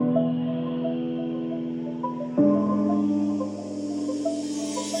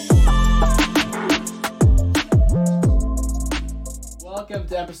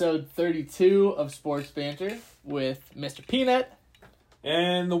episode 32 of Sports Banter with Mr. Peanut.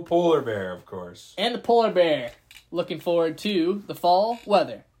 And the polar bear, of course. And the polar bear. Looking forward to the fall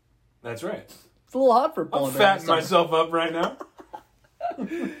weather. That's right. It's a little hot for a polar I'm bear. fattening myself up right now.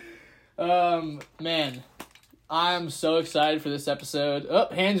 Man, I'm so excited for this episode.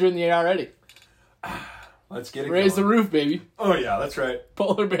 Oh, hands are in the air already. Let's get it Raise the going. roof, baby. Oh, yeah, that's right.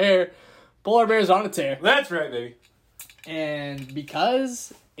 Polar bear's on a tear. That's right, baby. And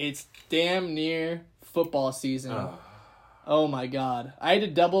because it's damn near football season, oh my God. I had to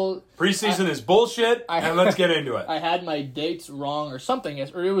double... Preseason is bullshit, and let's get into it. I had my dates wrong or something,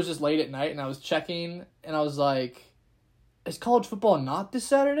 or it was just late at night, and I was checking, and I was like, is college football not this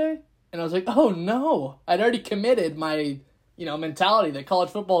Saturday? And I was like, oh no. I'd already committed my, mentality that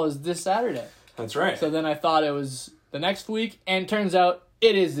college football is this Saturday. That's right. So then I thought it was the next week, and turns out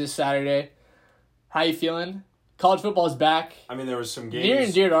it is this Saturday. How you feeling? College football is back. I mean, there was some games. Near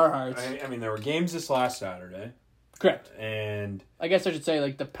and dear to our hearts. I mean, there were games this last Saturday. Correct. And I guess I should say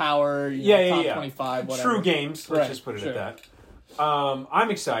like the power, top 25, whatever. True games. Let's just put it at that. I'm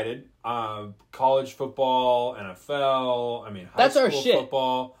excited. College football, NFL. I mean, high That's school our shit.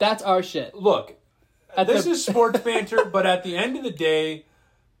 football. That's our shit. Look, this is sports banter, but at the end of the day,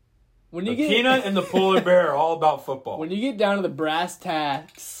 when you the peanut and the polar bear are all about football. When you get down to the brass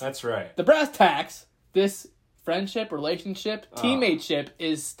tacks. That's right. The brass tacks, this friendship, relationship, teammateship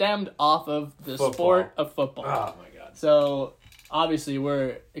is stemmed off of the sport of football. Oh, my God. So, obviously,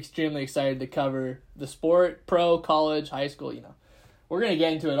 we're extremely excited to cover the sport, pro, college, high school, We're going to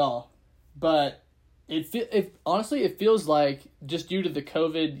get into it all. But honestly, it feels like, just due to the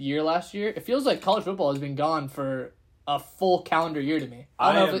COVID year last year, it feels like college football has been gone for a full calendar year to me.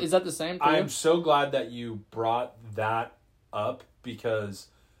 I don't know is that the same for you? I am so glad that you brought that up, because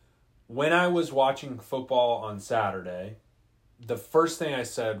when I was watching football on Saturday, the first thing I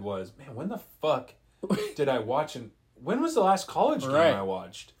said was, man, when the fuck did I watch when was the last college game I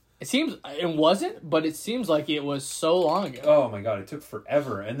watched? It wasn't, but it seems like it was so long ago. Oh my God, it took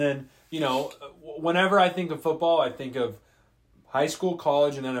forever. And then, whenever I think of football, I think of high school,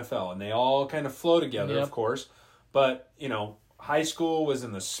 college, and NFL, and they all kind of flow together, of course. But, high school was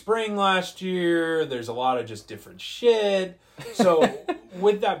in the spring last year. There's a lot of just different shit. So,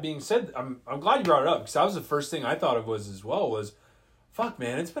 with that being said, I'm glad you brought it up, because that was the first thing I thought of was, fuck,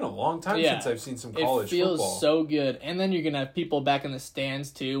 man, it's been a long time since I've seen some college football. It feels so good. And then you're going to have people back in the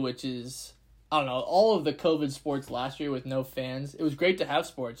stands, too, which is, I don't know, all of the COVID sports last year with no fans. It was great to have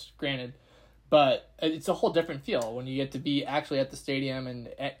sports, granted, but it's a whole different feel when you get to be actually at the stadium and,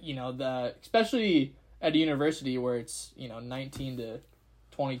 especially at a university where it's, 19 to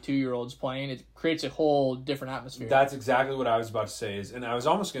 22-year-olds playing, it creates a whole different atmosphere. That's exactly what I was about to say. And I was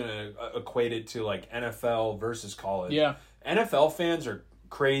almost going to equate it to, like, NFL versus college. Yeah. NFL fans are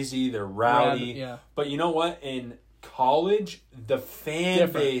crazy. They're rowdy. Yeah. But you know what? In college, the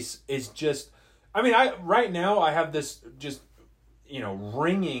fan base is just... I mean, right now, I have this just,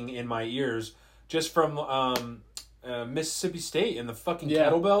 ringing in my ears just from... Mississippi State and the fucking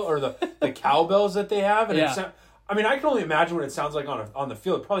kettlebell or the cowbells that they have, and I mean, I can only imagine what it sounds like on the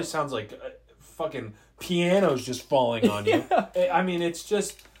field. It probably sounds like fucking pianos just falling on you. I mean, it's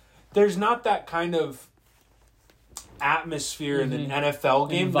just there's not that kind of atmosphere in an NFL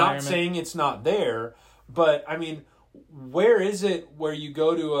game. Not saying it's not there, but I mean, where is it where you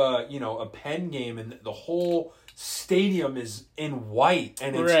go to a Penn game and the whole stadium is in white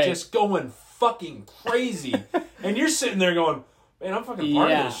and it's just going fucking crazy, and you're sitting there going, man, I'm fucking part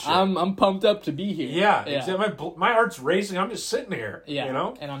of this shit. I'm pumped up to be here. Yeah. Exactly. My heart's racing. I'm just sitting here.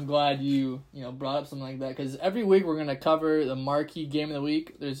 Yeah, and I'm glad you brought up something like that, because every week we're gonna cover the marquee game of the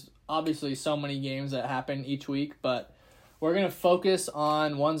week. There's obviously so many games that happen each week, but we're gonna focus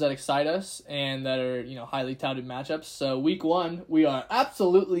on ones that excite us and that are highly touted matchups. So week 1, we are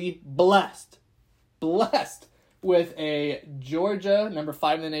absolutely blessed with a Georgia, number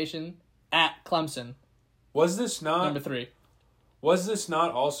 5 in the nation, at Clemson. Was this not number 3? Was this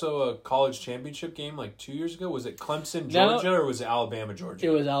not also a college championship game like 2 years ago? Was it Clemson, Georgia, or was it Alabama, Georgia? It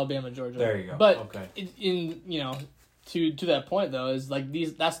was Alabama, Georgia. There you go. But okay. To that point though, is like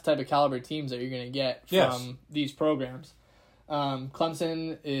that's the type of caliber teams that you're going to get from these programs.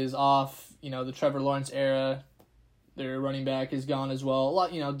 Clemson is off, the Trevor Lawrence era. Their running back is gone as well. A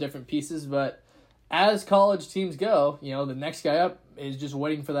lot, different pieces, but as college teams go, the next guy up is just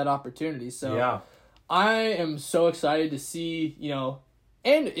waiting for that opportunity. So I am so excited to see,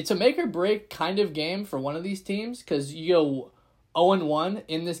 and it's a make or break kind of game for one of these teams, because you go 0-1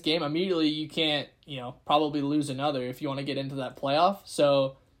 in this game, immediately you can't, probably lose another if you want to get into that playoff.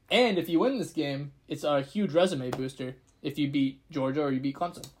 So, and if you win this game, it's a huge resume booster. if you beat Georgia or you beat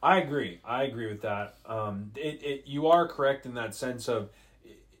Clemson. I agree with that. You are correct in that sense of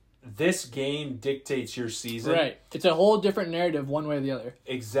this game dictates your season. Right. It's a whole different narrative one way or the other.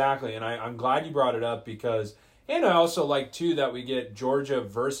 Exactly, and I'm glad you brought it up because, and I also like too that we get Georgia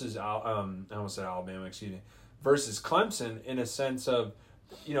versus I almost said Alabama, versus Clemson in a sense of,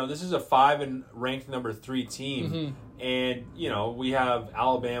 this is a 5 and ranked number 3 team, and we have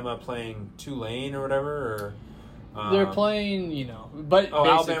Alabama playing Tulane or whatever, or they're playing, but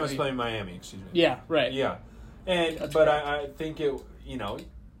Alabama's playing Miami. Excuse me. Yeah. Right. Yeah, I think it.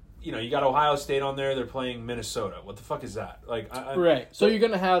 You got Ohio State on there. They're playing Minnesota. What the fuck is that? Right. So you're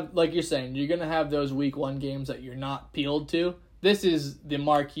gonna have, like you're saying, you're gonna have those week 1 games that you're not peeled to. This is the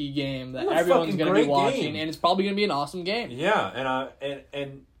marquee game that everyone's gonna be watching, and it's probably gonna be an awesome game. Yeah,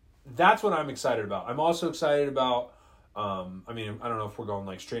 and that's what I'm excited about. I'm also excited about. I don't know if we're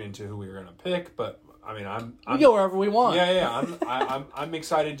going straight into who we're gonna pick, but we go wherever we want. Yeah. I'm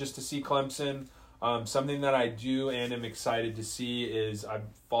excited just to see Clemson. Something that I do and am excited to see is I've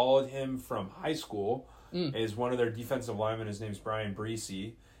followed him from high school. Is one of their defensive linemen. His name's Brian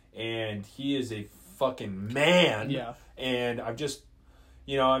Breesy, and he is a fucking man. Yeah. And I've just,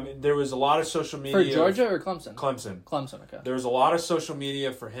 there was a lot of social media for Georgia or Clemson. Clemson. Okay. There was a lot of social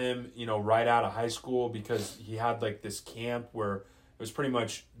media for him, right out of high school because he had this camp where it was pretty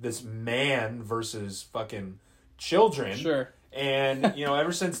much this man versus fucking children. Sure. And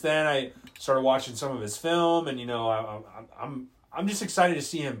ever since then, I started watching some of his film, and I'm just excited to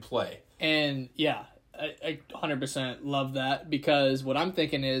see him play. And yeah, I 100% love that because what I'm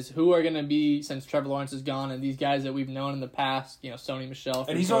thinking is who are going to be, since Trevor Lawrence is gone, and these guys that we've known in the past, Sony Michel,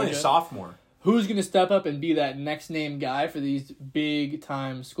 and he's only a sophomore. Who's going to step up and be that next name guy for these big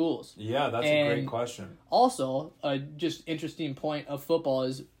time schools? Yeah, that's a great question. Also, a just interesting point of football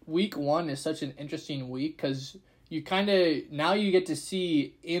is week 1 is such an interesting week because you now you get to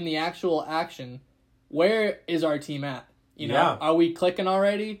see in the actual action, where is our team at? Are we clicking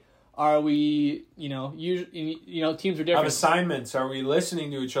already? Are we, usually, teams are different. Have assignments. Are we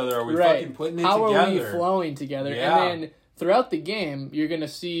listening to each other? Are we fucking putting it together? How are we flowing together? Yeah. And then throughout the game, you're going to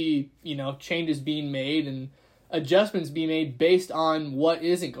see, changes being made and adjustments being made based on what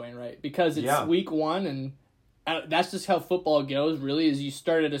isn't going right. Because it's week 1 and that's just how football goes, really, is you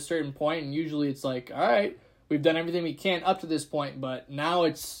start at a certain point and usually it's like, all right, we've done everything we can up to this point, but now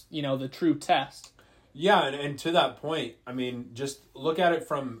it's, the true test. Yeah, and to that point, just look at it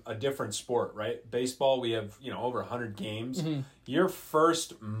from a different sport, right? Baseball, we have, over 100 games. Mm-hmm. Your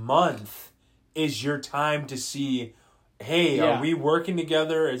first month is your time to see, hey, are we working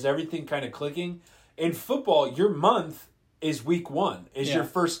together? Is everything kind of clicking? In football, your month is week 1, is your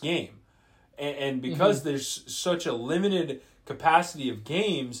first game. And because there's such a limited capacity of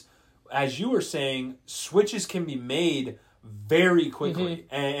games, as you were saying, switches can be made very quickly.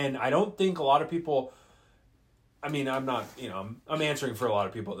 And I don't think a lot of people, I'm not, I'm answering for a lot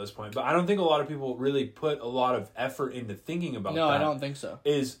of people at this point, but I don't think a lot of people really put a lot of effort into thinking about that. No, I don't think so.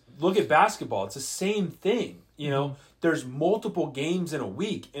 Is look at basketball. It's the same thing. There's multiple games in a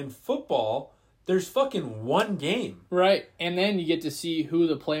week. In football, there's fucking one game. Right. And then you get to see who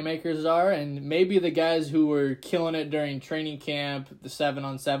the playmakers are, and maybe the guys who were killing it during training camp, the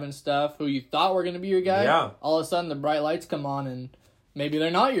 7-on-7 stuff, who you thought were going to be your guy. Yeah. All of a sudden, the bright lights come on, and maybe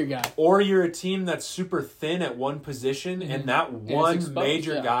they're not your guy. Or you're a team that's super thin at one position, and that one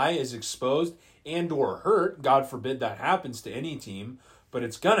major guy is exposed and or hurt. God forbid that happens to any team, but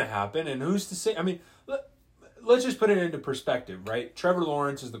it's going to happen. And who's to say? Let's just put it into perspective, right? Trevor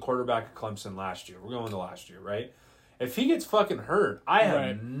Lawrence is the quarterback of Clemson last year. We're going to last year, right? If he gets fucking hurt, I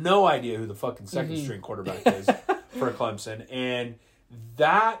have no idea who the fucking second string quarterback is for Clemson. And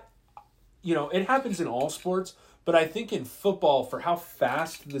that, it happens in all sports, but I think in football, for how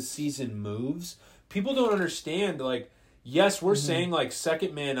fast the season moves, people don't understand, yes, we're saying,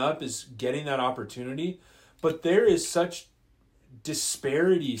 second man up is getting that opportunity, but there is such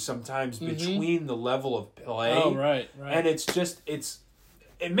disparity sometimes between the level of play. Oh, right. And it's just,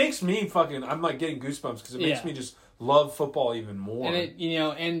 it makes me fucking, I'm getting goosebumps because it makes me just love football even more. And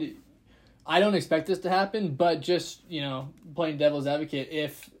and I don't expect this to happen, but just, playing devil's advocate,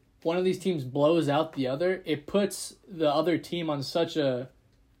 if one of these teams blows out the other, it puts the other team on such a,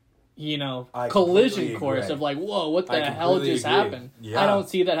 collision course of whoa, what the hell just happened? Yeah. I don't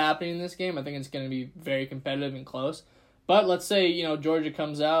see that happening in this game. I think it's going to be very competitive and close. But let's say, Georgia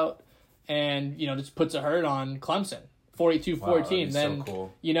comes out and, just puts a hurt on Clemson, 42-14. Wow, then, so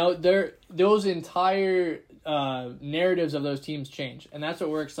cool. Those entire narratives of those teams change. And that's what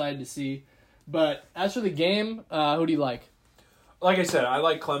we're excited to see. But as for the game, who do you like? Like I said, I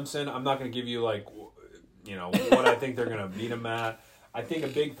like Clemson. I'm not going to give you, what I think they're going to beat them at. I think a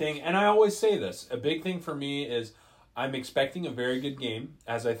big thing, and I always say this, a big thing for me is I'm expecting a very good game,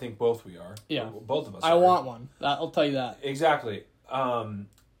 as I think both we are. Yeah. Both of us I want one. I'll tell you that. Exactly. I'll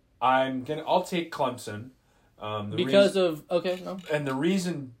take Clemson. And the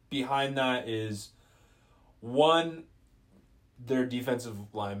reason behind that is, one, their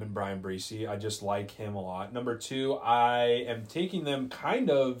defensive lineman, Brian Bresee. I just like him a lot. Number two, I am taking them kind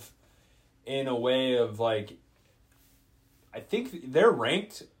of in a way of like, I think they're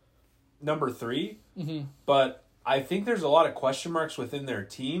ranked number 3, but I think there's a lot of question marks within their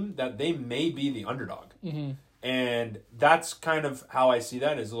team that they may be the underdog. Mm-hmm. And that's kind of how I see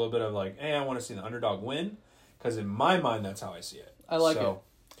that, is a little bit of like, hey, I want to see the underdog win, because in my mind, that's how I see it. I like it.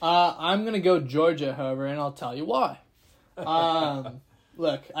 I'm going to go Georgia, however, and I'll tell you why.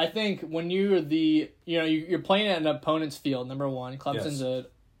 Look, I think when you're you're playing at an opponent's field, number one, Clemson's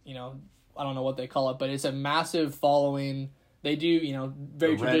I don't know what they call it, but it's a massive following. They do,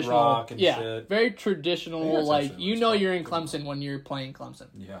 very the traditional. Red Rock and shit. Very traditional. Like, you're in Clemson when you're playing Clemson.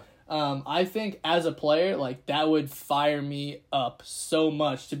 Yeah. I think as a player, like, that would fire me up so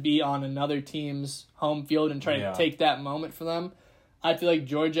much to be on another team's home field and try to take that moment for them. I feel like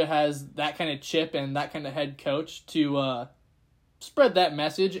Georgia has that kind of chip and that kind of head coach to spread that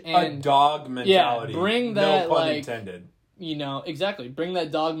message. And a dog mentality. Yeah, bring that, no pun intended. Exactly. Bring that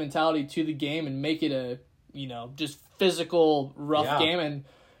dog mentality to the game and make it a, just physical, rough game. And,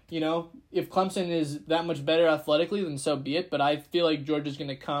 if Clemson is that much better athletically, then so be it. But I feel like Georgia's going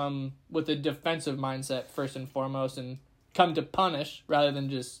to come with a defensive mindset first and foremost and come to punish rather than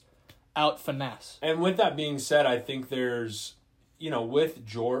just out finesse. And with that being said, I think there's, with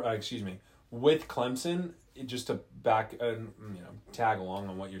Clemson, just to back and tag along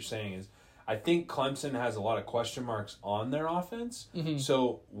on what you're saying, is I think Clemson has a lot of question marks on their offense. Mm-hmm.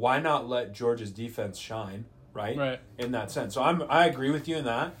 So why not let Georgia's defense shine, right? In that sense. So I agree with you in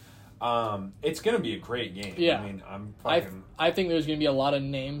that. It's going to be a great game. Yeah. I mean, I think there's going to be a lot of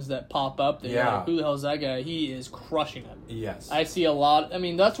names that pop up. That like, who the hell is that guy? He is crushing it. Yes. I see a lot. I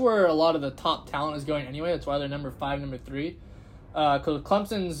mean, that's where a lot of the top talent is going anyway. That's why they're number 5, number 3. Because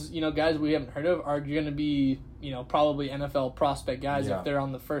Clemson's, guys we haven't heard of are going to be, probably NFL prospect guys if they're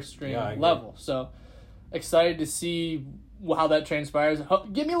on the first string level. So excited to see how that transpires.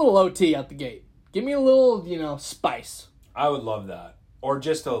 Give me a little OT out the gate. Give me a little, spice. I would love that. Or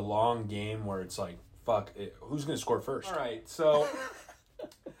just a long game where it's like, fuck, who's going to score first? All right, so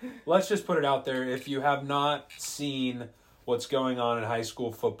let's just put it out there. If you have not seen what's going on in high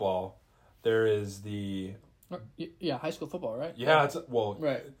school football, there is the... Yeah, high school football, right? Yeah,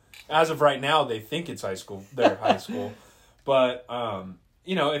 right. As of right now, they think it's high school. They're high school. But,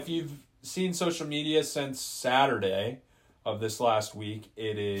 if you've seen social media since Saturday of this last week,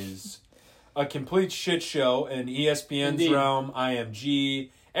 it is a complete shit show in ESPN's realm,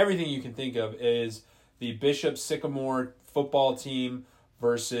 IMG, everything you can think of is the Bishop Sycamore football team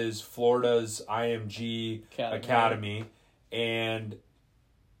versus Florida's IMG Academy. And,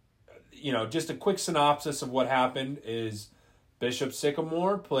 just a quick synopsis of what happened is Bishop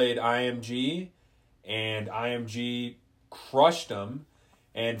Sycamore played IMG, and IMG crushed them.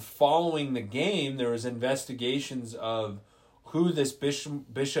 And following the game, there was investigations of who this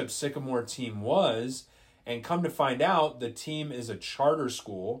Bishop Sycamore team was, and come to find out, the team is a charter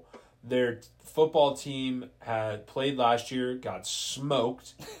school. Their football team had played last year, got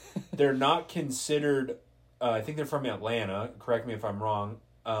smoked. They're not considered, I think they're from Atlanta, correct me if I'm wrong.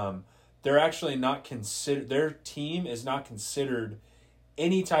 They're actually not considered, their team is not considered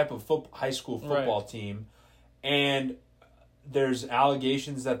any type of high school football team. And there's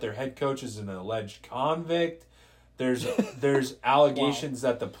allegations that their head coach is an alleged convict. There's allegations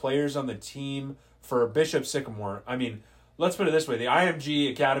that the players on the team for Bishop Sycamore, I mean, let's put it this way. The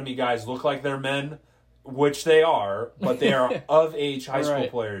IMG Academy guys look like they're men, which they are, but they are of age high school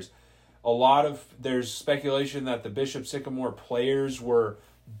players. There's speculation that the Bishop Sycamore players were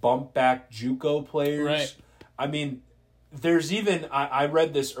bump back JUCO players. Right. I mean, there's even, I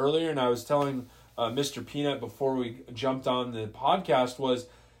read this earlier and I was telling Mr. Peanut before we jumped on the podcast, was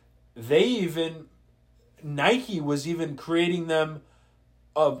Nike was even creating them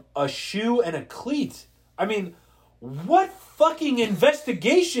a shoe and a cleat. I mean, what fucking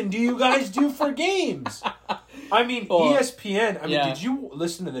investigation do you guys do for games? I mean, ESPN. I mean, did you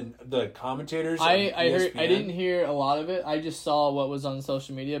listen to the commentators? I heard. I didn't hear a lot of it. I just saw what was on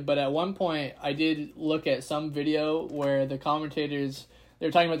social media. But at one point, I did look at some video where the commentators, they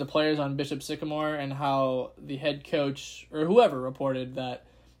were talking about the players on Bishop Sycamore and how the head coach or whoever reported that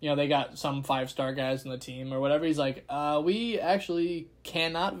they got some 5-star guys in the team or whatever. He's like, we actually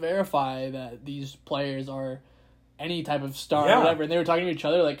cannot verify that these players are any type of star or whatever. And they were talking to each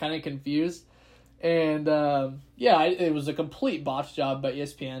other, like, kind of confused. And, it was a complete botch job by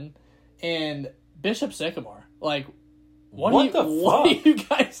ESPN. And Bishop Sycamore, like, what are you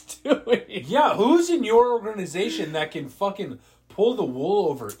guys doing? Yeah, who's in your organization that can fucking pull the wool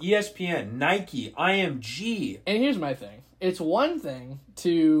over ESPN, Nike, IMG? And here's my thing. It's one thing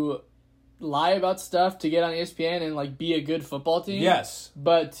to lie about stuff to get on ESPN and, like, be a good football team. Yes.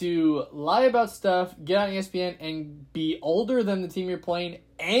 But to lie about stuff, get on ESPN, and be older than the team you're playing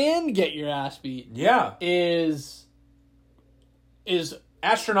and get your ass beat. Yeah. Is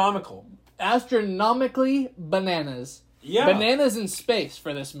astronomical. Astronomically bananas. Yeah. Bananas in space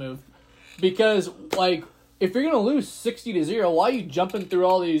for this move. Because, like, if you're going to lose 60-0, why are you jumping through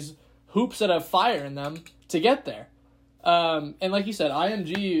all these hoops that have fire in them to get there? And like you said,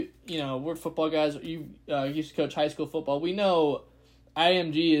 IMG, we're football guys. You used to coach high school football. We know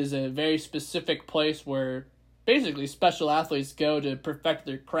IMG is a very specific place where basically special athletes go to perfect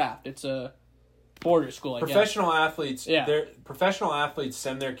their craft. It's a border school, I guess. Professional athletes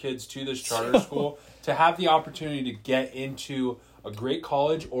send their kids to this charter school to have the opportunity to get into a great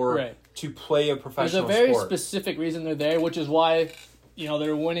college or to play a professional sport. There's a very specific reason they're there, which is why,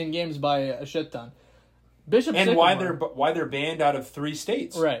 they're winning games by a shit ton. Bishop Sycamore, why they're banned out of 3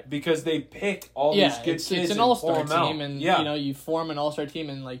 states, right? Because they pick all these good kids. It's an all-star team, and you form an all-star team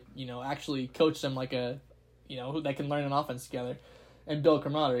and actually coach them like a, who they can learn an offense together and build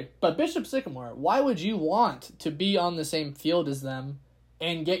camaraderie. But Bishop Sycamore, why would you want to be on the same field as them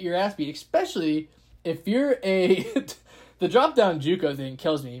and get your ass beat, especially if you're the drop-down JUCO thing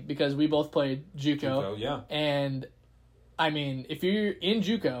kills me because we both played JUCO. Yeah. And I mean, if you're in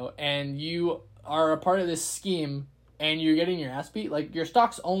JUCO and you are a part of this scheme and you're getting your ass beat, like, your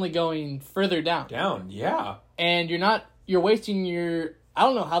stock's only going further down. Yeah. And you're wasting your, I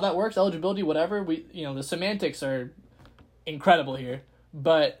don't know how that works, eligibility, whatever. The semantics are incredible here.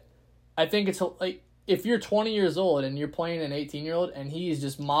 But I think it's like, if you're 20 years old and you're playing an 18-year-old and he's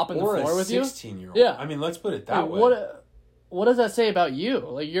just mopping the floor with you. Or a 16-year-old. Yeah. I mean, let's put it that way. What does that say about you?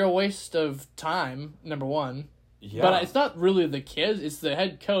 Like, you're a waste of time, number one. Yeah. But it's not really the kids. It's the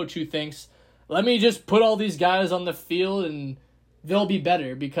head coach who thinks, let me just put all these guys on the field and they'll be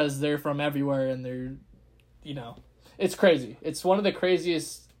better because they're from everywhere and they're, it's crazy. It's one of the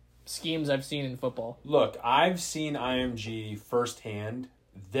craziest schemes I've seen in football. Look, I've seen IMG firsthand.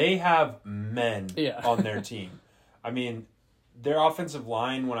 They have men on their team. I mean, their offensive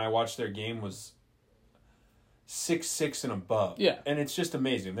line, when I watched their game, was 6'6" and above. Yeah. And it's just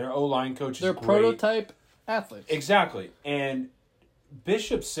amazing. Their O-line coach is They're great. prototype athletes. Exactly. And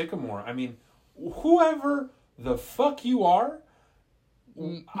Bishop Sycamore, I mean, whoever the fuck you are,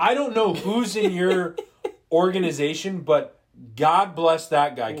 I don't know who's in your organization, but God bless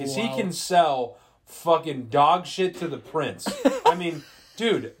that guy, because he can sell fucking dog shit to the prince. I mean,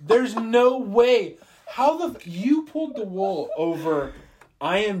 dude, there's no way. How you pulled the wool over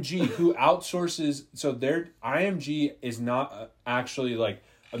IMG, who outsources, so their IMG is not actually like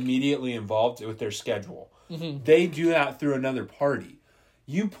immediately involved with their schedule. Mm-hmm. They do that through another party.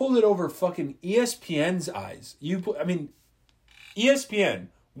 You pulled it over fucking ESPN's eyes. ESPN,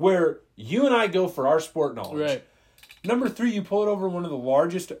 where you and I go for our sport knowledge. Right. Number 3, you pull it over one of the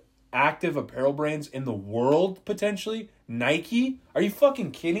largest active apparel brands in the world, potentially. Nike? Are you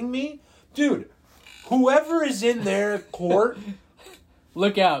fucking kidding me? Dude, whoever is in their court,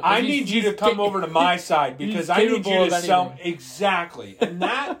 look out. I need you to come over to my side because I need you to sell. Exactly. And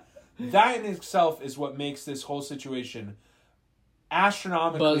that in itself is what makes this whole situation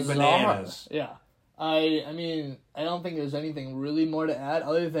astronomically bananas. Yeah. I mean, I don't think there's anything really more to add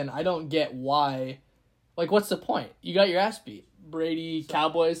other than I don't get why. Like, what's the point? You got your ass beat. Brady,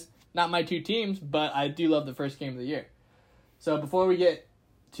 Cowboys, not my two teams, but I do love the first game of the year. So before we get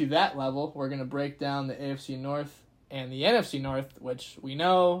to that level, we're going to break down the AFC North and the NFC North, which we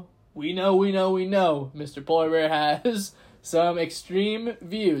know Mr. Polar Bear has some extreme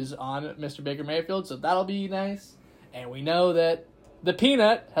views on Mr. Baker Mayfield, so that'll be nice. And we know that the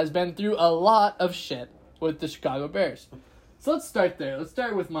Peanut has been through a lot of shit with the Chicago Bears. So let's start there. Let's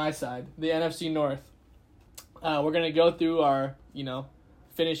start with my side, the NFC North. We're going to go through our,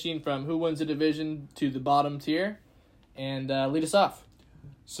 finishing from who wins the division to the bottom tier and lead us off.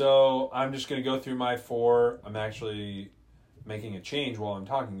 So I'm just going to go through my 4. I'm actually making a change while I'm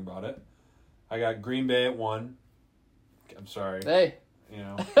talking about it. I got Green Bay at 1. I'm sorry. Hey.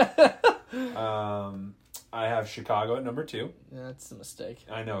 I have Chicago at number 2. That's a mistake.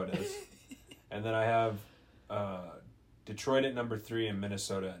 I know it is. And then I have Detroit at number 3, and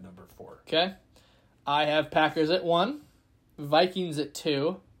Minnesota at number 4. Okay. I have Packers at 1, Vikings at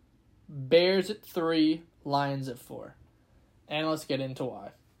 2, Bears at 3, Lions at 4. And let's get into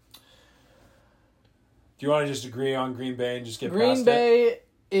why. Do you want to just agree on Green Bay and just get Green past Bay it?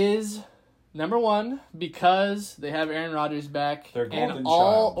 is number 1 because they have Aaron Rodgers back. Their golden and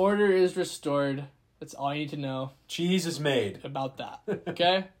all child. order is restored. That's all you need to know Cheese is made. about that.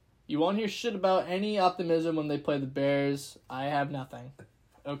 Okay? You won't hear shit about any optimism when they play the Bears. I have nothing.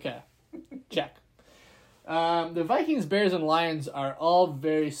 Okay. Check. The Vikings, Bears, and Lions are all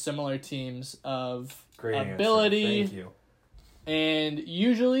very similar teams of Great ability. answer. Thank you. And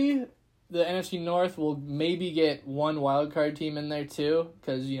usually the NFC North will maybe get one wild card team in there too,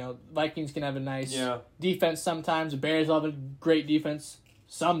 because Vikings can have a nice defense sometimes. The Bears will have a great defense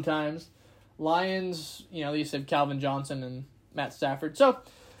sometimes. Lions, they used to have Calvin Johnson and Matt Stafford, so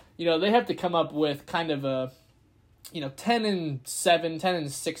they have to come up with kind of a 10-7,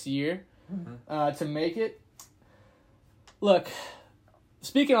 10-6 year to make it. Look,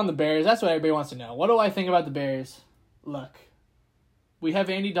 speaking on the Bears, that's what everybody wants to know. What do I think about the Bears? Look. We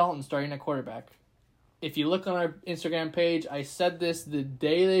have Andy Dalton starting at quarterback. If you look on our Instagram page, I said this the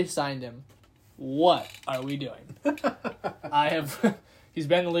day they signed him. What are we doing? He's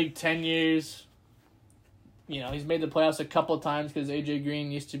been in the league 10 years. He's made the playoffs a couple of times because AJ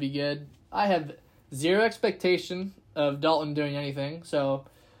Green used to be good. I have zero expectation of Dalton doing anything. So,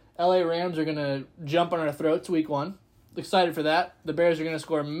 LA Rams are going to jump on our throats week 1. Excited for that. The Bears are going to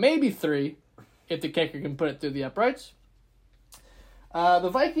score maybe 3 if the kicker can put it through the uprights. The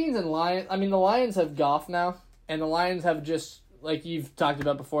Vikings and Lions, the Lions have Goff now, and the Lions have just, like you've talked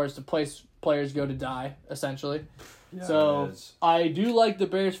about before, is the place players go to die, essentially. Yeah, so, I do like the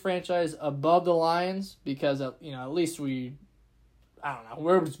Bears franchise above the Lions because, at least we're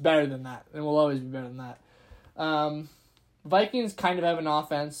just better than that, and we'll always be better than that. Vikings kind of have an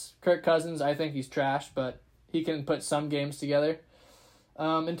offense. Kirk Cousins, I think he's trash, but he can put some games together.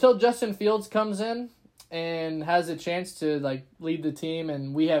 Until Justin Fields comes in and has a chance to lead the team,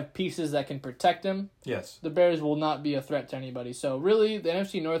 and we have pieces that can protect him. Yes. The Bears will not be a threat to anybody. So really, the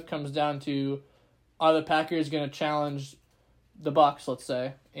NFC North comes down to, are the Packers going to challenge the Bucs, let's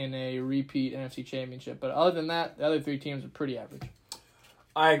say, in a repeat NFC Championship? But other than that, the other 3 teams are pretty average.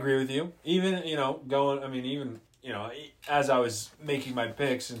 I agree with you. Even, as I was making my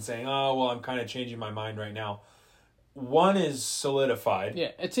picks and saying, I'm kind of changing my mind right now. 1 is solidified.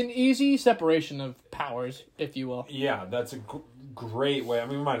 Yeah, it's an easy separation of powers, if you will. Yeah, that's a great way.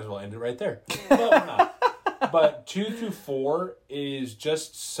 We might as well end it right there. But we're not. But 2 through 4 is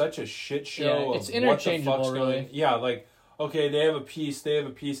just such a shit show. Yeah, it's of interchangeable, what the fuck's really. going. Yeah, okay, they have a piece.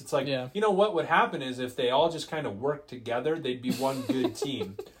 It's like, what would happen is if they all just kind of worked together, they'd be one good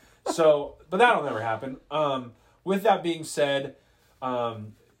team. So, but that'll never happen. With that being said,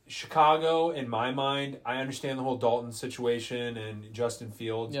 Chicago, in my mind, I understand the whole Dalton situation and Justin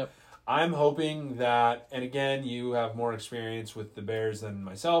Fields. Yep. I'm hoping that, and again, you have more experience with the Bears than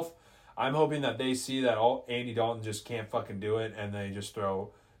myself. I'm hoping that they see that Andy Dalton just can't fucking do it, and they just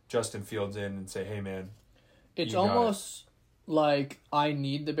throw Justin Fields in and say, "Hey, man." It's almost like I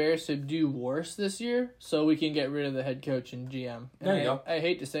need the Bears to do worse this year so we can get rid of the head coach and GM. And there you go. I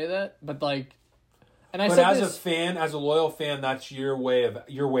hate to say that, but and as a loyal fan, that's your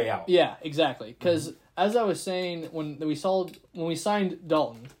way out. Yeah, exactly. Because as I was saying when we signed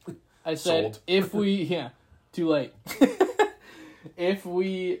Dalton, I said too late. If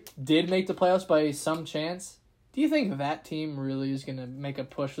we did make the playoffs by some chance, do you think that team really is going to make a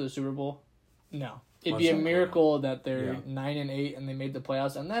push for the Super Bowl? No. It'd be a miracle that they're 9-8 and they made the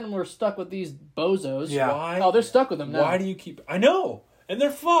playoffs, and then we're stuck with these bozos. Yeah. Oh, they're stuck with them now. Why do you keep? I know. And they're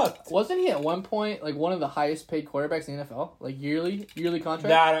fucked. Wasn't he at one point one of the highest paid quarterbacks in the NFL? Yearly contract?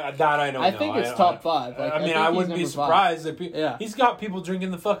 That I don't know. I think it's top 5. I wouldn't be surprised if Yeah. He's got people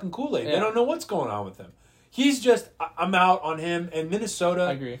drinking the fucking Kool-Aid. Yeah. They don't know what's going on with him. He's just, I'm out on him. And Minnesota,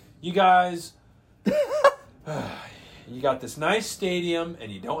 I agree. You guys, you got this nice stadium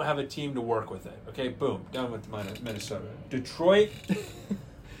and you don't have a team to work with it. Okay, boom, done with Minnesota. Detroit,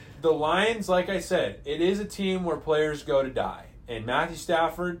 the Lions, like I said, it is a team where players go to die. And Matthew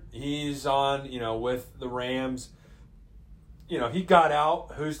Stafford, he's on, with the Rams. He got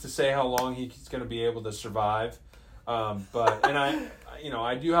out. Who's to say how long he's going to be able to survive? I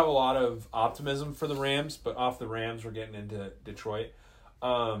do have a lot of optimism for the Rams, but off the Rams, we're getting into Detroit.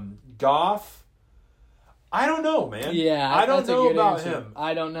 Goff, I don't know, man. Yeah, I don't know about answer. him.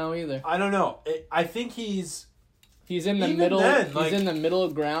 I don't know either. I don't know. I think he's in the middle. He's in the middle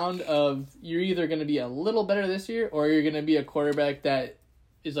ground of you're either going to be a little better this year or you're going to be a quarterback that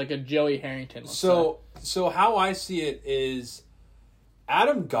is like a Joey Harrington. So how I see it is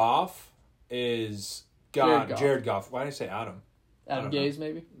Adam Goff is Jared Goff. Why did I say Adam? Adam Gase,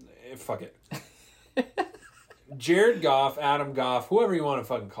 maybe? Fuck it. Jared Goff, Adam Goff, whoever you want to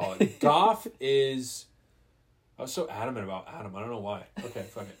fucking call it. Goff is... I was so adamant about Adam. I don't know why. Okay,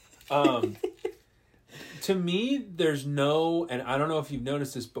 fuck it. To me, there's no... And I don't know if you've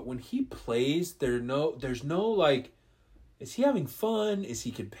noticed this, but when he plays, there's no like... Is he having fun? Is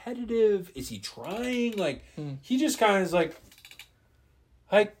he competitive? Is he trying? Like, he just kind of is like...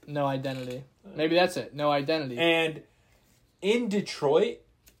 No identity. Maybe that's it. No identity. And in Detroit...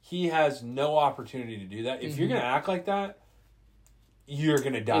 He has no opportunity to do that. If you're going to act like that, you're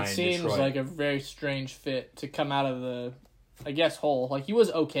going to die in Detroit. It seems like a very strange fit to come out of the, I guess, hole. Like, he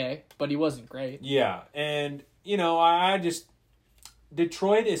was okay, but he wasn't great. Yeah, and, I just...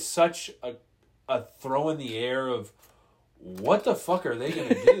 Detroit is such a throw in the air of, what the fuck are they going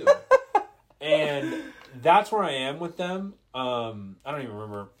to do? And that's where I am with them. I don't even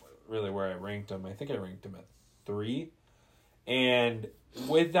remember really where I ranked them. I think I ranked them at 3. And...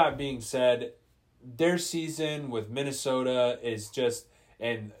 With that being said, their season with Minnesota is just,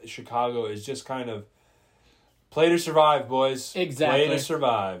 and Chicago is just kind of play to survive, boys. Exactly. Play to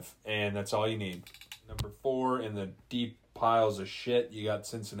survive, and that's all you need. Number 4 in the deep piles of shit, you got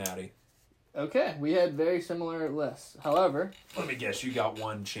Cincinnati. Okay, we had very similar lists. However... Let me guess, you got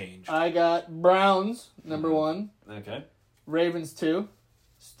one change. I got Browns, number 1. Okay. Ravens, 2.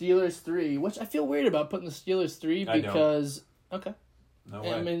 Steelers, 3, which I feel weird about putting the Steelers 3 because... Okay. No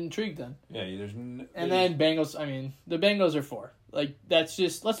way. I'm intrigued then. Yeah, and then Bengals, the Bengals are 4. Like, that's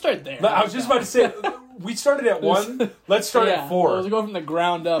just... Let's start there. I was just about to say, we started at 1. Let's start at 4. Let's go from the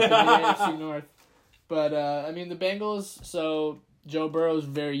ground up in the AFC North. But, the Bengals, so Joe Burrow's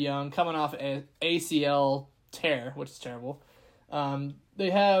very young, coming off an ACL tear, which is terrible.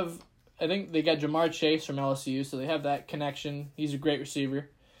 They have... I think they got Jamar Chase from LSU, so they have that connection. He's a great receiver.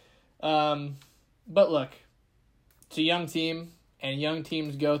 But look, it's a young team. And young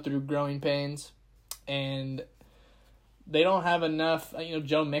teams go through growing pains, and they don't have enough.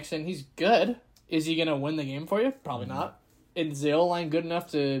 Joe Mixon, he's good. Is he going to win the game for you? Probably not. Is the O-line good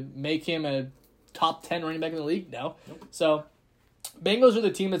enough to make him a top 10 running back in the league? No. Nope. So, Bengals are the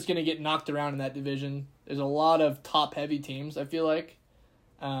team that's going to get knocked around in that division. There's a lot of top-heavy teams, I feel like.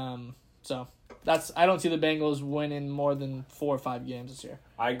 So, I don't see the Bengals winning more than 4 or 5 games this year.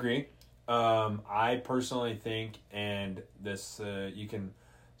 I agree. I personally think, and this, you can,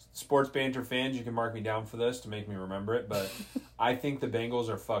 sports banter fans, you can mark me down for this to make me remember it, but I think the Bengals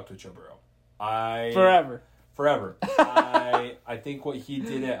are fucked with Joe Burrow. Forever. I think what he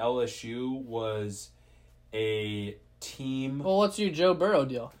did at LSU was a team. Well, what's your Joe Burrow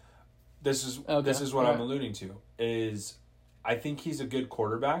deal? This is what I'm alluding to, is I think he's a good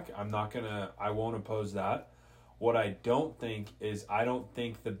quarterback. I won't oppose that. What I don't think is I don't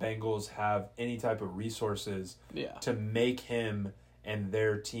think the Bengals have any type of resources to make him and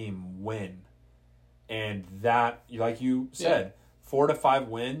their team win. And that, like you said, 4 to 5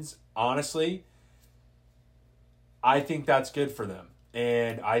 wins, honestly, I think that's good for them.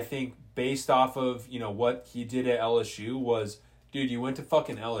 And I think based off of, what he did at LSU was, dude, you went to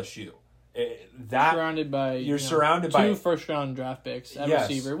fucking LSU. Surrounded by 2 first-round draft picks at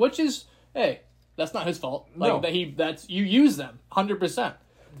receiver, which is, hey... That's not his fault. Like, no. You use them 100%.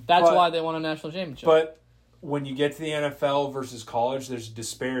 That's why they won a national championship. But when you get to the NFL versus college, there's a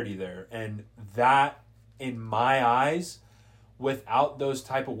disparity there. And that, in my eyes, without those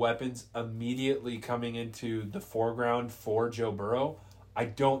type of weapons immediately coming into the foreground for Joe Burrow, I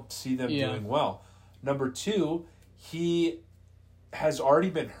don't see them doing well. Number 2, he has already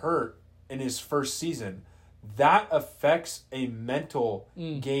been hurt in his first season. That affects a mental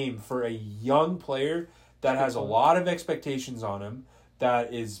game for a young player that has a lot of expectations on him,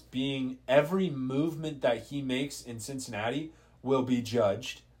 that is being, every movement that he makes in Cincinnati will be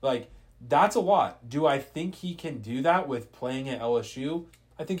judged. Like, that's a lot. Do I think he can do that with playing at LSU?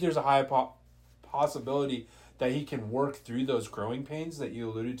 I think there's a high possibility that he can work through those growing pains that you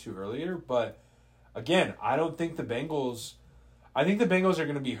alluded to earlier. But, again, I think the Bengals are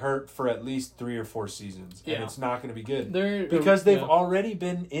going to be hurt for at least 3 or 4 seasons, and it's not going to be good. Because they've already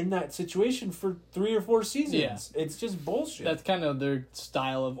been in that situation for 3 or 4 seasons. Yeah. It's just bullshit. That's kind of their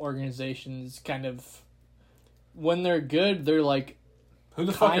style of organizations, kind of, when they're good, they're like, who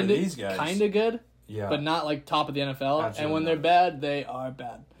the fuck are these guys? Kind of good, but not like top of the NFL. Absolutely and when they're bad, they are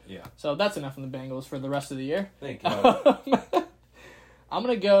bad. Yeah. So that's enough from the Bengals for the rest of the year. Thank you. I'm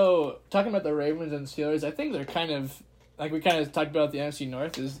going to go, talking about the Ravens and Steelers, I think they're kind of, like we kind of talked about the NFC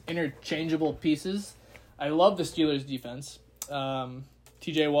North, is interchangeable pieces. I love the Steelers' defense.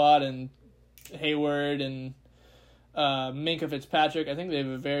 T.J. Watt and Hayward and Minkah Fitzpatrick. I think they have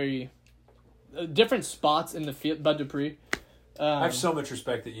a very different spots in the field. Bud Dupree. I have so much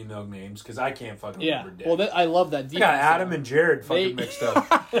respect that you know names because I can't fucking remember names. Well, I love that defense. I got Adam and Jared fucking mixed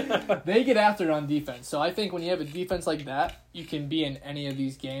up. They get after it on defense. So I think when you have a defense like that, you can be in any of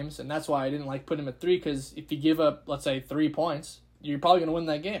these games. And that's why I didn't like putting him at 3, because if you give up, let's say, 3 points, you're probably going to win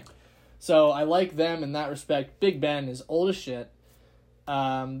that game. So I like them in that respect. Big Ben is old as shit.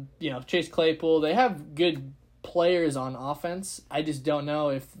 Chase Claypool, they have good players on offense. I just don't know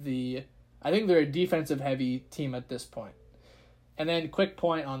if I think they're a defensive-heavy team at this point. And then, quick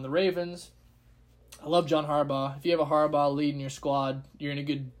point on the Ravens. I love John Harbaugh. If you have a Harbaugh leading your squad, you're in a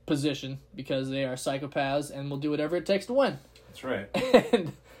good position because they are psychopaths and will do whatever it takes to win. That's right.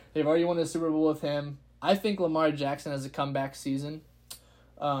 And they've already won the Super Bowl with him. I think Lamar Jackson has a comeback season.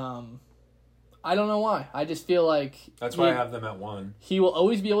 I don't know why. I just feel like... That's why I have them at 1. He will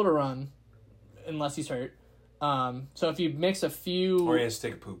always be able to run unless he's hurt. So if you mix a few... Or he has to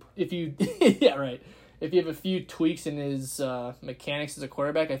take a poop. If you... Yeah, right. If you have a few tweaks in his mechanics as a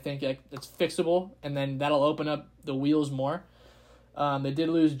quarterback, I think it's fixable, and then that'll open up the wheels more. They did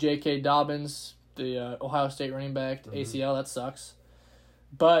lose J.K. Dobbins, the Ohio State running back, to ACL. That sucks.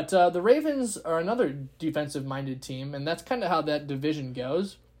 But the Ravens are another defensive-minded team, and that's kind of how that division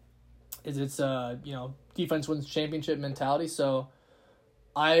goes. It's defense wins championship mentality. So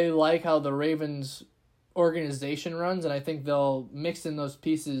I like how the Ravens organization runs, and I think they'll mix in those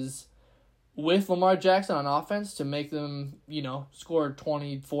pieces with Lamar Jackson on offense to make them, score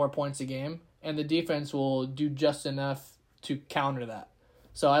 24 points a game, and the defense will do just enough to counter that.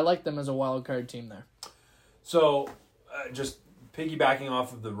 So I like them as a wild card team there. So just piggybacking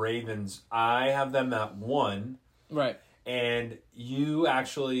off of the Ravens, I have them at 1. Right. And you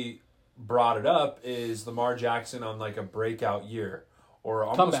actually brought it up, is Lamar Jackson on like a breakout year. Or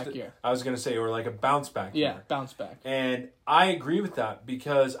almost comeback year. I was going to say, or like a bounce back year. Yeah, bounce back. And I agree with that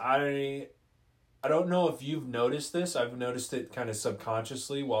because I don't know if you've noticed this. I've noticed it kind of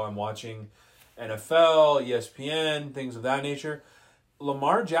subconsciously while I'm watching NFL, ESPN, things of that nature.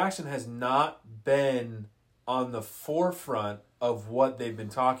 Lamar Jackson has not been on the forefront of what they've been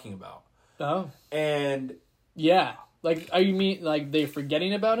talking about. Oh. And... Yeah. Like, you mean like they're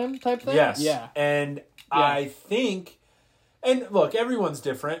forgetting about him type thing? Yes. Yeah. And yeah. I think... And look, everyone's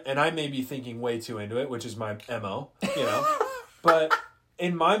different, and I may be thinking way too into it, which is my MO, But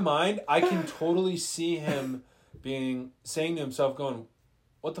in my mind, I can totally see him saying to himself, going,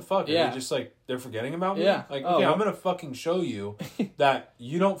 what the fuck? Are they just like, they're forgetting about me? Yeah. Like, okay, I'm going to fucking show you that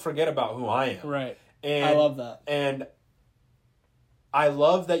you don't forget about who I am. Right. And I love that. And I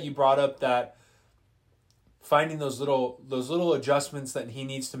love that you brought up that finding those little adjustments that he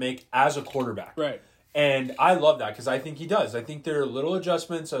needs to make as a quarterback. Right. And I love that because I think he does. I think there are little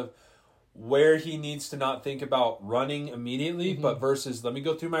adjustments of where he needs to not think about running immediately, but versus let me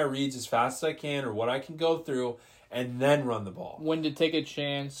go through my reads as fast as I can or what I can go through and then run the ball. When to take a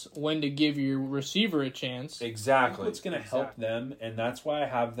chance, when to give your receiver a chance. Exactly. What's going to help them, and that's why I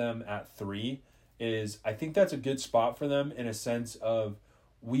have them at 3, is I think that's a good spot for them in a sense of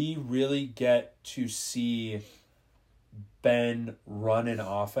we really get to see Ben run an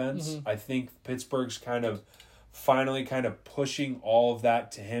offense. I think Pittsburgh's finally pushing all of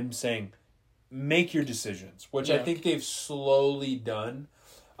that to him, saying, make your decisions, which I think they've slowly done.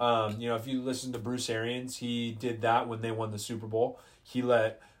 If you listen to Bruce Arians, he did that when they won the Super Bowl. He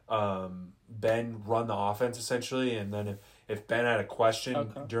let Ben run the offense, essentially, and then if Ben had a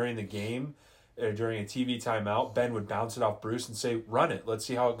question during the game, or during a TV timeout, Ben would bounce it off Bruce and say, run it, let's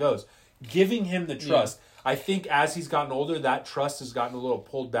see how it goes. Giving him the trust. Yeah. I think as he's gotten older, that trust has gotten a little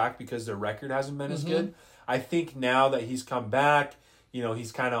pulled back because their record hasn't been as good. I think now that he's come back,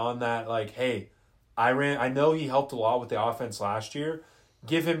 he's kind of on that, like, hey, I know he helped a lot with the offense last year.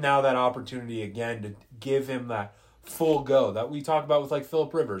 Give him now that opportunity again to give him that full go that we talk about with like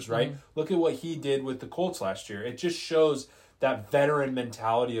Phillip Rivers, right? Look at what he did with the Colts last year. It just shows that veteran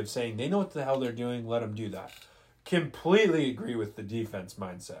mentality of saying they know what the hell they're doing, let them do that. Completely agree with the defense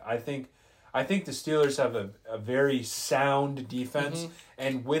mindset. I think the Steelers have a very sound defense,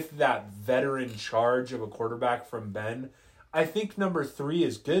 and with that veteran charge of a quarterback from Ben, I think number 3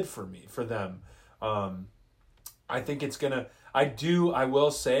 is good for them. I think it's gonna. I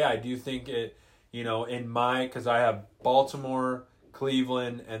will say I do think it. Because I have Baltimore,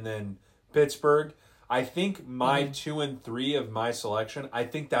 Cleveland, and then Pittsburgh. I think my 2 and 3 of my selection. I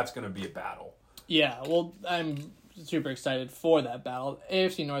think that's going to be a battle. Yeah, well, I'm super excited for that battle.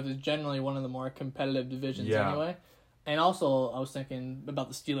 AFC North is generally one of the more competitive divisions anyway. And also, I was thinking about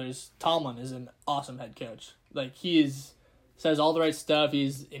the Steelers. Tomlin is an awesome head coach. Like, he is says all the right stuff.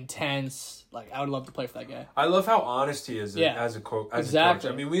 He's intense. Like, I would love to play for that guy. I love how honest he is as a coach. Exactly.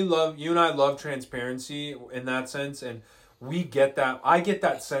 I mean, you and I love transparency in that sense, and we get that. I get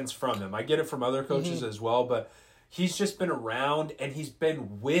that sense from him. I get it from other coaches as well, but he's just been around, and he's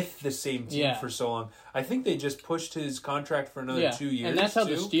been with the same team for so long. I think they just pushed his contract for another 2 years. And that's how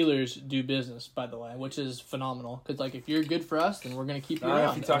the Steelers do business, by the way, which is phenomenal. Because, like, if you're good for us, then we're going to keep you around.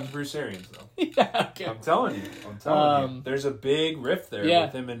 If you talk to Bruce Arians, though. Okay. I'm telling you. There's a big rift there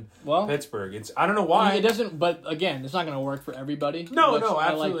with him in Pittsburgh. I don't know why. It doesn't, but again, it's not going to work for everybody. No,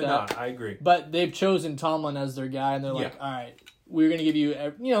 absolutely not. I agree. But they've chosen Tomlin as their guy, and they're like, all right, we're going to give you,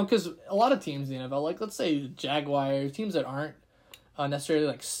 because a lot of teams in the NFL, like let's say Jaguars, teams that aren't necessarily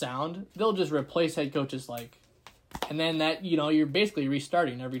like sound, they'll just replace head coaches and then that, you're basically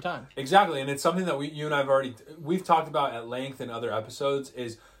restarting every time. Exactly, and it's something that you and I we've talked about at length in other episodes,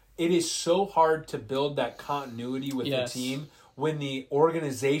 is it is so hard to build that continuity with the team when the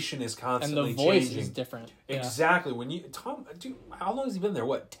organization is constantly changing. And the voice is different. Exactly. When dude, how long has he been there?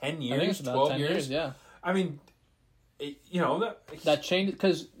 What, 10 years? I think it's about 12 years, yeah. I mean, that change,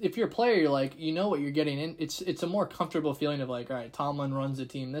 because if you're a player, you're like, you know what you're getting in. It's a more comfortable feeling of like, all right, Tomlin runs the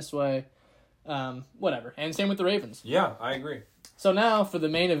team this way, whatever. And same with the Ravens. Yeah, I agree. So now for the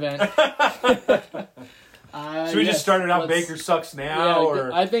main event, should we just start it out? Baker sucks now,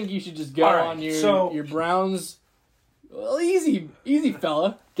 or I think you should just go on your Browns. Well, easy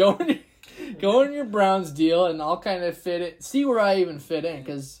fella, go on your Browns deal, and I'll kind of see where I even fit in,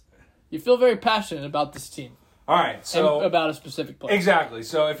 because you feel very passionate about this team. All right, so and about a specific player. Exactly.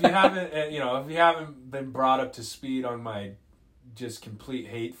 So if you haven't been brought up to speed on my just complete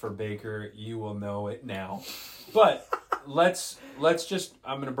hate for Baker, you will know it now. But let's just,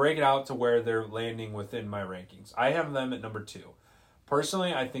 I'm going to break it out to where they're landing within my rankings. I have them at number 2.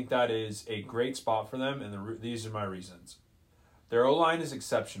 Personally, I think that is a great spot for them, and these are my reasons. Their O-line is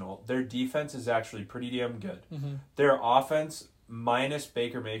exceptional. Their defense is actually pretty damn good. Mm-hmm. Their offense, minus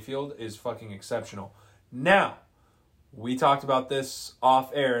Baker Mayfield, is fucking exceptional. Now, we talked about this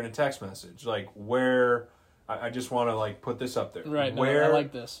off air in a text message, like where I just want to put this up there. Right. I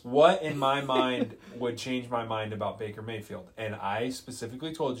like this. What in my mind would change my mind about Baker Mayfield? And I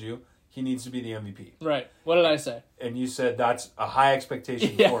specifically told you he needs to be the MVP. Right. What did I say? And you said that's a high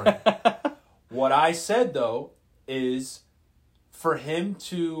expectation for him. What I said, though, is for him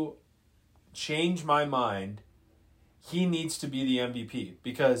to change my mind, he needs to be the MVP.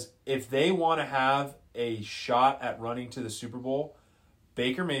 Because if they want to have a shot at running to the Super Bowl,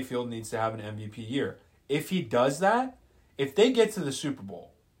 Baker Mayfield needs to have an MVP year. If he does that, if they get to the Super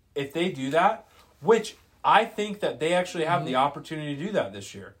Bowl, if they do that, which I think that they actually have the opportunity to do that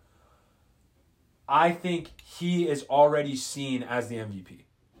this year, I think he is already seen as the MVP.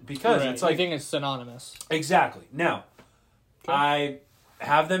 Because it's like... I think it's synonymous. Exactly. Now, I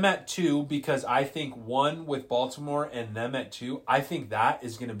have them at 2 because I think 1 with Baltimore and them at 2, I think that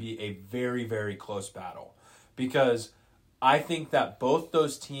is going to be a very, very close battle. Because I think that both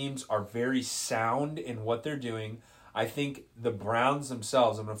those teams are very sound in what they're doing. I think the Browns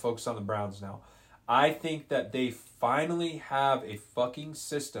themselves, I'm going to focus on the Browns now. I think that they finally have a fucking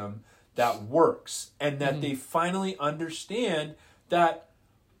system that works, and that they finally understand that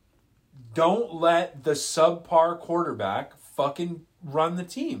don't let the subpar quarterback fucking run the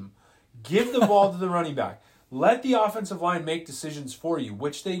team. Give the ball to the running back. Let the offensive line make decisions for you,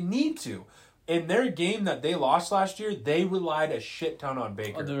 which they need to. In their game that they lost last year, they relied a shit ton on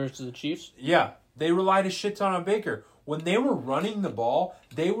Baker. Versus the Chiefs? Yeah, they relied a shit ton on Baker. When they were running the ball,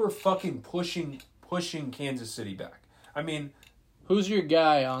 they were fucking pushing Kansas City back. I mean... Who's your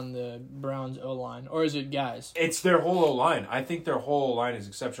guy on the Browns O-line? Or is it guys? It's their whole O-line. I think their whole O-line is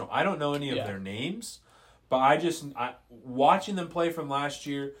exceptional. I don't know any of their names, but watching them play from last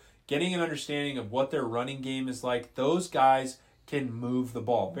year, getting an understanding of what their running game is like, those guys can move the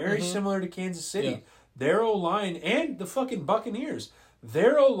ball. Very similar to Kansas City. Yeah. Their O-line and the fucking Buccaneers,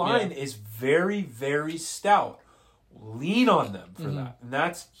 their O-line is very, very stout. Lean on them for that. And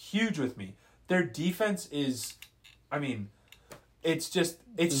that's huge with me. Their defense is, it's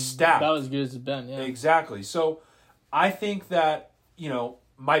stacked. About as good as it's been, yeah. Exactly. So I think that,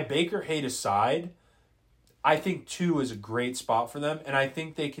 my Baker hate aside, I think 2 is a great spot for them, and I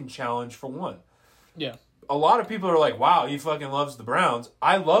think they can challenge for 1. Yeah. A lot of people are like, wow, he fucking loves the Browns.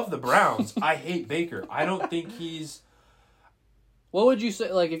 I love the Browns. I hate Baker. I don't think he's... What would you say,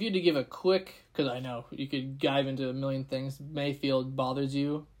 if you had to give a quick... Because I know you could dive into a million things Mayfield bothers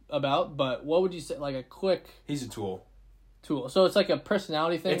you about, but what would you say, a quick... He's a tool. So it's like a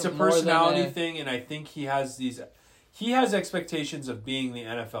personality thing? It's a personality thing, and I think he has expectations of being the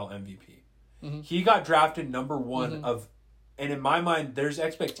NFL MVP. Mm-hmm. He got drafted number 1 And in my mind, there's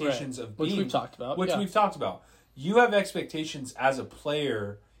expectations of being... Which we've talked about. You have expectations as a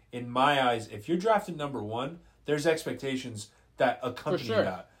player, in my eyes. If you're drafted number 1, there's expectations that accompany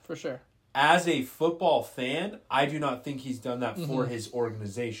that. For sure. As a football fan, I do not think he's done that for his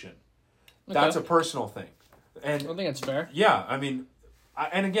organization. Okay. That's a personal thing. And I think it's fair. Yeah, I mean,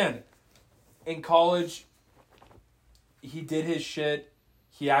 and again, in college, he did his shit.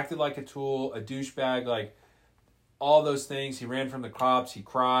 He acted like a tool, a douchebag, like all those things. He ran from the cops. He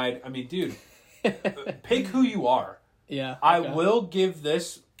cried. I mean, dude, pick who you are. Yeah. I will give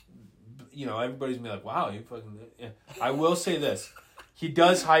this, everybody's going to be like, wow, you fucking... Yeah. I will say this. He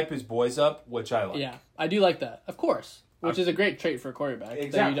does hype his boys up, which I like. Yeah, I do like that. Of course. Which is a great trait for a quarterback. Exactly.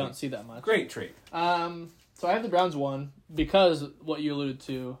 That you don't see that much. Great trait. So I have the Browns 1 because what you alluded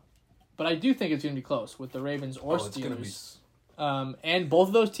to, but I do think it's going to be close with the Ravens or Steelers. It's going to be... and both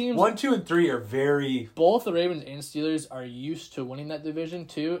of those teams... 1, 2, and 3 are very... Both the Ravens and Steelers are used to winning that division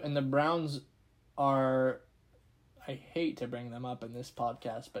too, and the Browns are... I hate to bring them up in this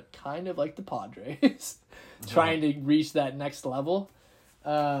podcast, but kind of like the Padres, trying to reach that next level.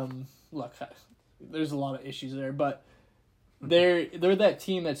 Look, there's a lot of issues there, but they're that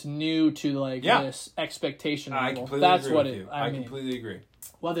team that's new to this expectation level. I completely that's agree what with you. I completely agree.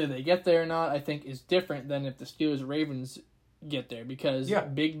 Whether they get there or not, I think is different than if the Steelers or Ravens get there, because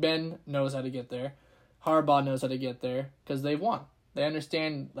Big Ben knows how to get there, Harbaugh knows how to get there because they've won. They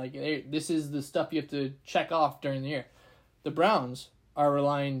understand, this is the stuff you have to check off during the year. The Browns are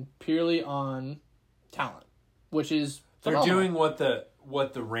relying purely on talent, which is phenomenal. They're doing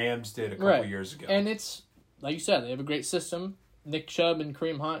what the Rams did a couple years ago. And it's, like you said, they have a great system. Nick Chubb and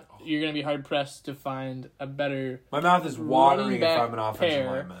Kareem Hunt, you're going to be hard-pressed to find a better... My mouth is watering if I'm an offensive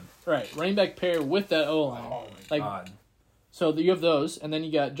lineman. Right, running back pair with that O-line. Oh, my God. So you have those, and then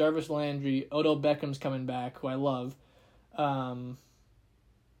you got Jarvis Landry, Odell Beckham's coming back, who I love.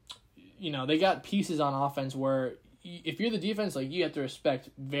 They got pieces on offense where if you're the defense, you have to respect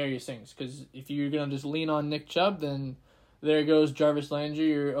various things. Because if you're going to just lean on Nick Chubb, then there goes Jarvis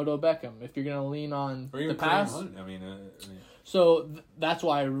Landry or Odell Beckham. If you're going to lean on the pass... Hunt. So that's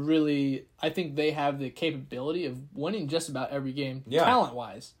why I think they have the capability of winning just about every game,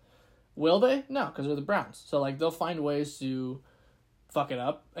 talent-wise. Will they? No, because they're the Browns. So, they'll find ways to fuck it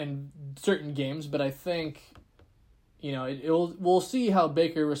up in certain games, but I think... we'll see how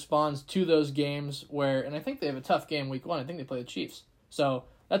Baker responds to those games and I think they have a tough game week 1. I think they play the Chiefs. So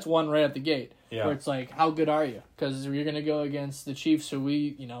that's one right at the gate where it's how good are you? Because you're going to go against the Chiefs, who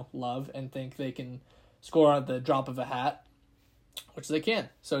we, love and think they can score at the drop of a hat, which they can.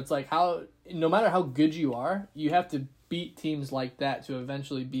 So it's no matter how good you are, you have to beat teams like that to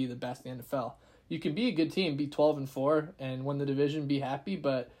eventually be the best in the NFL. You can be a good team, be 12-4 and win the division, be happy,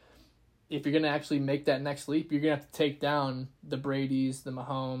 but if you're going to actually make that next leap, you're going to have to take down the Bradys, the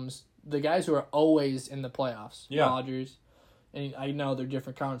Mahomes, the guys who are always in the playoffs, Rodgers. And I know they're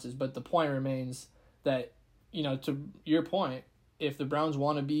different conferences, but the point remains that, to your point, if the Browns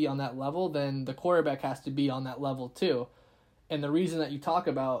want to be on that level, then the quarterback has to be on that level too. And the reason that you talk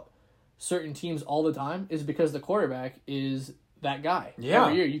about certain teams all the time is because the quarterback is that guy. Yeah.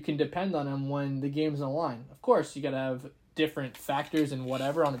 Every year, you can depend on him when the game's on the line. Of course, you got to have different factors and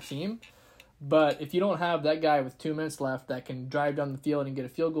whatever on the team. But if you don't have that guy with 2 minutes left that can drive down the field and get a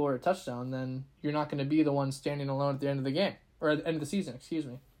field goal or a touchdown, then you're not going to be the one standing alone at the end of the game. Or at the end of the season, excuse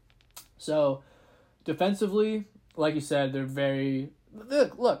me. So, defensively, like you said, they're very...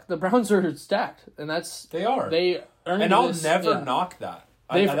 Look, the Browns are stacked. And that's... They are. They earned and I'll never knock that.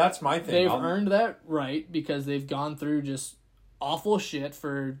 That's my thing. They've earned that right because they've gone through just awful shit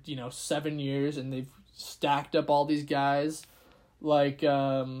for, 7 years. And they've stacked up all these guys like...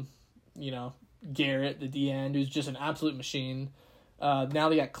 Garrett, the D-end, who's just an absolute machine. Now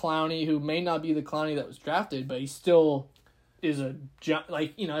they got Clowney, who may not be the Clowney that was drafted, but he still is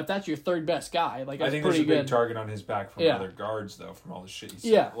if that's your third best guy, that's I think pretty there's a big good target on his back from other guards, though, from all the shit he's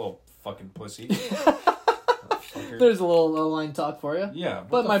little fucking pussy. There's a little line talk for you. Yeah,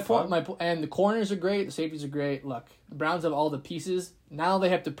 but my point, and the corners are great, the safeties are great. Look, the Browns have all the pieces. Now they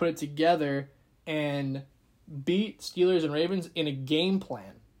have to put it together and beat Steelers and Ravens in a game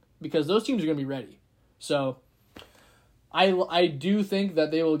plan. Because those teams are going to be ready. So, I do think that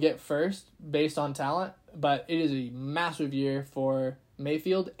they will get first based on talent, but it is a massive year for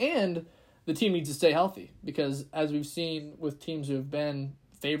Mayfield, and the team needs to stay healthy. Because as we've seen with teams who have been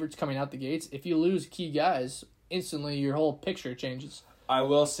favorites coming out the gates, if you lose key guys, instantly your whole picture changes. I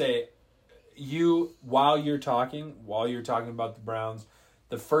will say, while you're talking about the Browns,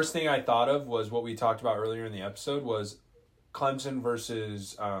 the first thing I thought of was what we talked about earlier in the episode was Clemson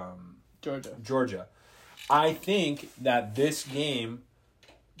versus Georgia. I think that this game,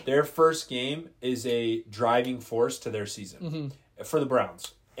 their first game, is a driving force to their season for the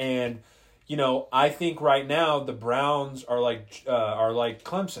Browns. And, you know, I think right now the Browns are like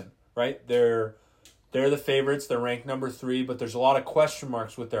Clemson, right? They're the favorites. They're ranked number 3, but there's a lot of question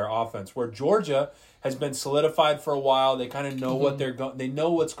marks with their offense. Where Georgia has been solidified for a while. They kind of know what they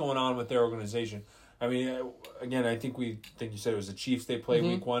know what's going on with their organization. I mean, again, I think you said it was the Chiefs they played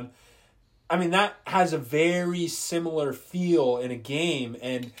week 1. I mean, that has a very similar feel in a game.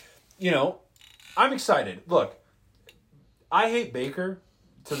 And, you know, I'm excited. Look, I hate Baker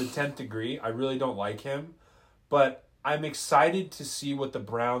to the 10th degree. I really don't like him. But I'm excited to see what the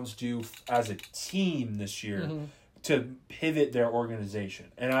Browns do as a team this year to pivot their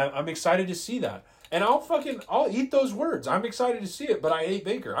organization. And I'm excited to see that. And I'll eat those words. I'm excited to see it, but I hate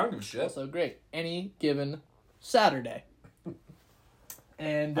Baker. I don't give a shit. Also great. Any given Saturday.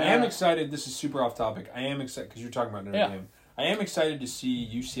 And I am excited. This is super off topic. I am excited because you're talking about Notre Dame. I am excited to see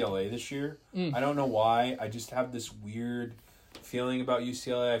UCLA this year. I don't know why. I just have this weird feeling about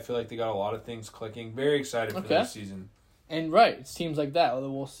UCLA. I feel like they got a lot of things clicking. Very excited for this season. And it's teams like that.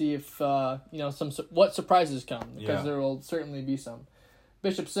 We'll see if what surprises come, because there will certainly be some.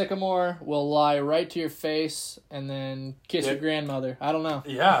 Bishop Sycamore will lie right to your face and then kiss your grandmother. I don't know.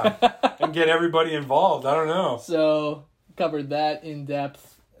 Yeah, and get everybody involved. I don't know. So covered that in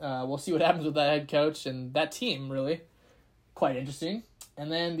depth. We'll see what happens with that head coach and that team. Really, quite interesting.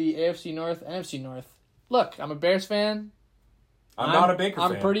 And then the AFC North, NFC North. Look, I'm a Bears fan. I'm not a Baker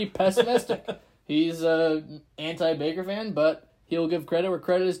fan. I'm pretty pessimistic. He's an anti-Baker fan, but he'll give credit where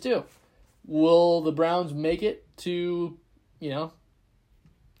credit is due. Will the Browns make it to,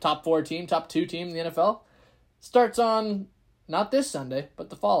 top 4 team, top 2 team in the NFL? Starts on not this Sunday, but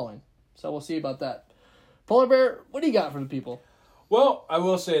the following. So we'll see about that. Polar Bear, what do you got for the people? Well, I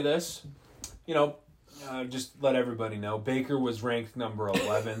will say this. Just let everybody know. Baker was ranked number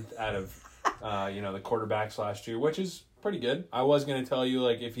 11th out of, the quarterbacks last year, which is pretty good. I was going to tell you,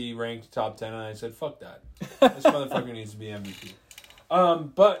 if he ranked top 10, and I said, fuck that. This motherfucker needs to be MVP.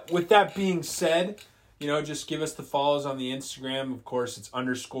 But with that being said, just give us the follows on the Instagram. Of course, it's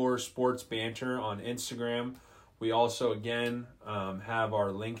 _sportsbanter on Instagram. We also, again, have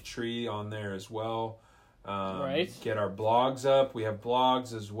our link tree on there as well. Get our blogs up. We have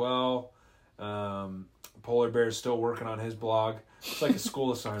blogs as well. Polar Bear is still working on his blog. It's like a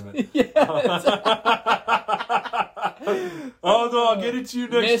school assignment. Oh, no, I'll get it to you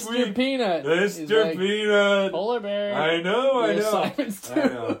next week. Mr. Peanut. Mr. Peanut. Polar Bear. I know. Assignments too. I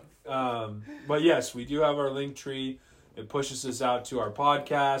know. But yes, we do have our link tree. It pushes us out to our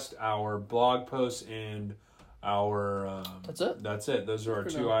podcast, our blog posts, and our... That's it. That's it. Those are our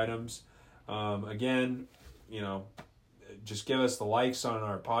 2 items. Again, just give us the likes on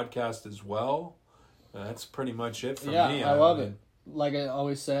our podcast as well. That's pretty much it for me. Yeah, I love it. Like I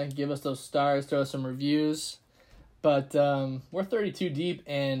always say, give us those stars, throw us some reviews. But we're 32 deep,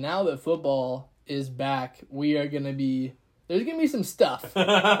 and now that football is back, there's going to be some stuff.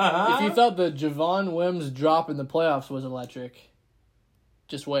 If you thought the Javon Wims drop in the playoffs was electric,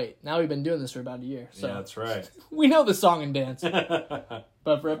 just wait. Now we've been doing this for about a year. So yeah, that's right. We know the song and dance.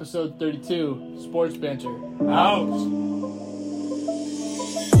 But for episode 32, Sports Banter. Out.